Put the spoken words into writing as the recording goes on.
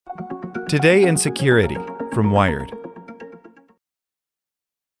Today in Security from Wired.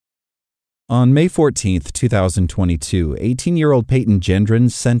 On May 14, 2022, 18-year-old Peyton Gendron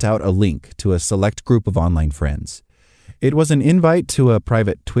sent out a link to a select group of online friends. It was an invite to a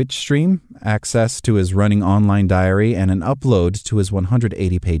private Twitch stream, access to his running online diary, and an upload to his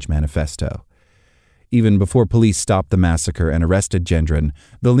 180-page manifesto. Even before police stopped the massacre and arrested Gendron,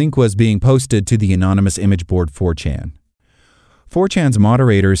 the link was being posted to the anonymous image board 4chan. 4chan's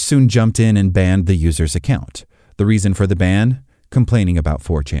moderators soon jumped in and banned the user's account. The reason for the ban? Complaining about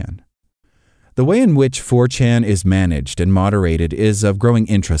 4chan. The way in which 4chan is managed and moderated is of growing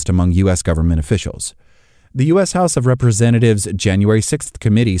interest among U.S. government officials. The U.S. House of Representatives' January 6th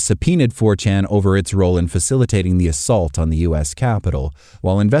committee subpoenaed 4chan over its role in facilitating the assault on the U.S. Capitol,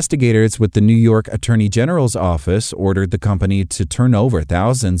 while investigators with the New York Attorney General's office ordered the company to turn over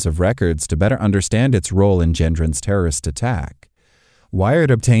thousands of records to better understand its role in Gendron's terrorist attack.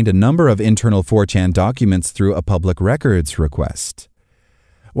 Wired obtained a number of internal 4chan documents through a public records request.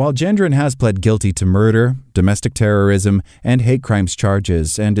 While Gendron has pled guilty to murder, domestic terrorism, and hate crimes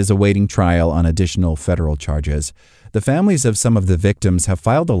charges and is awaiting trial on additional federal charges, the families of some of the victims have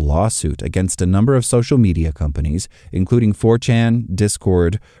filed a lawsuit against a number of social media companies, including 4chan,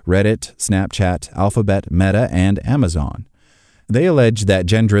 Discord, Reddit, Snapchat, Alphabet, Meta, and Amazon. They allege that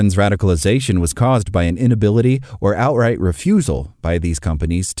Gendron's radicalization was caused by an inability or outright refusal by these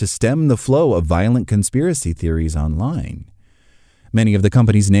companies to stem the flow of violent conspiracy theories online. Many of the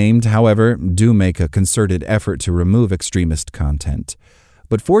companies named, however, do make a concerted effort to remove extremist content.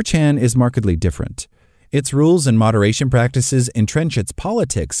 But 4chan is markedly different. Its rules and moderation practices entrench its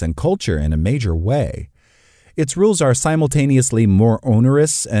politics and culture in a major way. Its rules are simultaneously more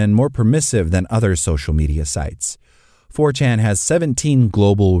onerous and more permissive than other social media sites. 4chan has 17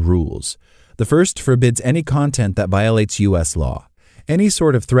 global rules. The first forbids any content that violates U.S. law. Any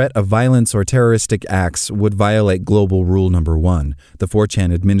sort of threat of violence or terroristic acts would violate global rule number 1, the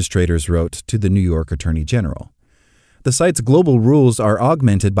 4chan administrators wrote to the New York Attorney General. The site's global rules are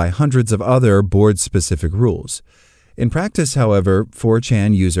augmented by hundreds of other board-specific rules. In practice, however,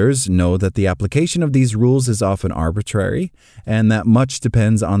 4chan users know that the application of these rules is often arbitrary and that much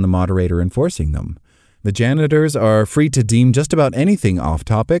depends on the moderator enforcing them. The janitors are free to deem just about anything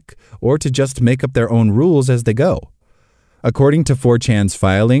off-topic or to just make up their own rules as they go. According to 4chan's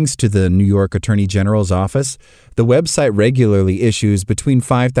filings to the New York Attorney General's office, the website regularly issues between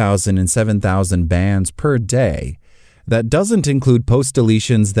 5,000 and 7,000 bans per day. That doesn't include post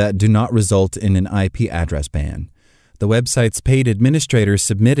deletions that do not result in an IP address ban. The website's paid administrators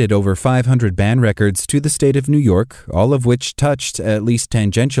submitted over 500 ban records to the state of New York, all of which touched, at least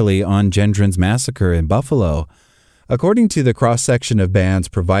tangentially, on Gendron's massacre in Buffalo. According to the cross-section of bans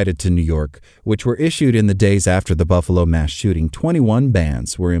provided to New York, which were issued in the days after the Buffalo mass shooting, 21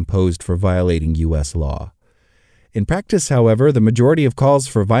 bans were imposed for violating U.S. law. In practice, however, the majority of calls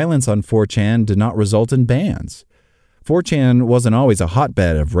for violence on 4chan did not result in bans. 4chan wasn't always a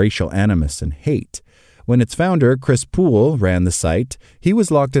hotbed of racial animus and hate. When its founder, Chris Poole, ran the site, he was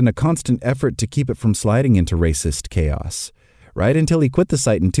locked in a constant effort to keep it from sliding into racist chaos. Right until he quit the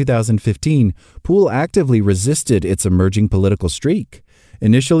site in 2015, Poole actively resisted its emerging political streak.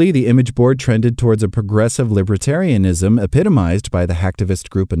 Initially, the image board trended towards a progressive libertarianism epitomized by the hacktivist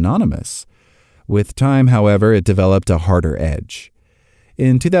group Anonymous. With time, however, it developed a harder edge.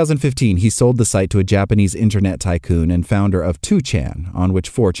 In 2015, he sold the site to a Japanese internet tycoon and founder of 2chan, on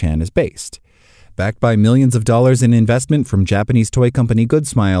which 4chan is based. Backed by millions of dollars in investment from Japanese toy company Good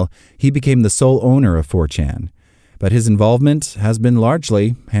Smile, he became the sole owner of 4chan. But his involvement has been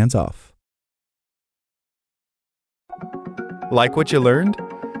largely hands-off. Like what you learned?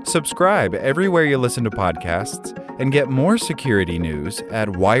 Subscribe everywhere you listen to podcasts and get more security news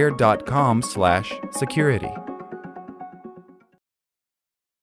at wired.com/security.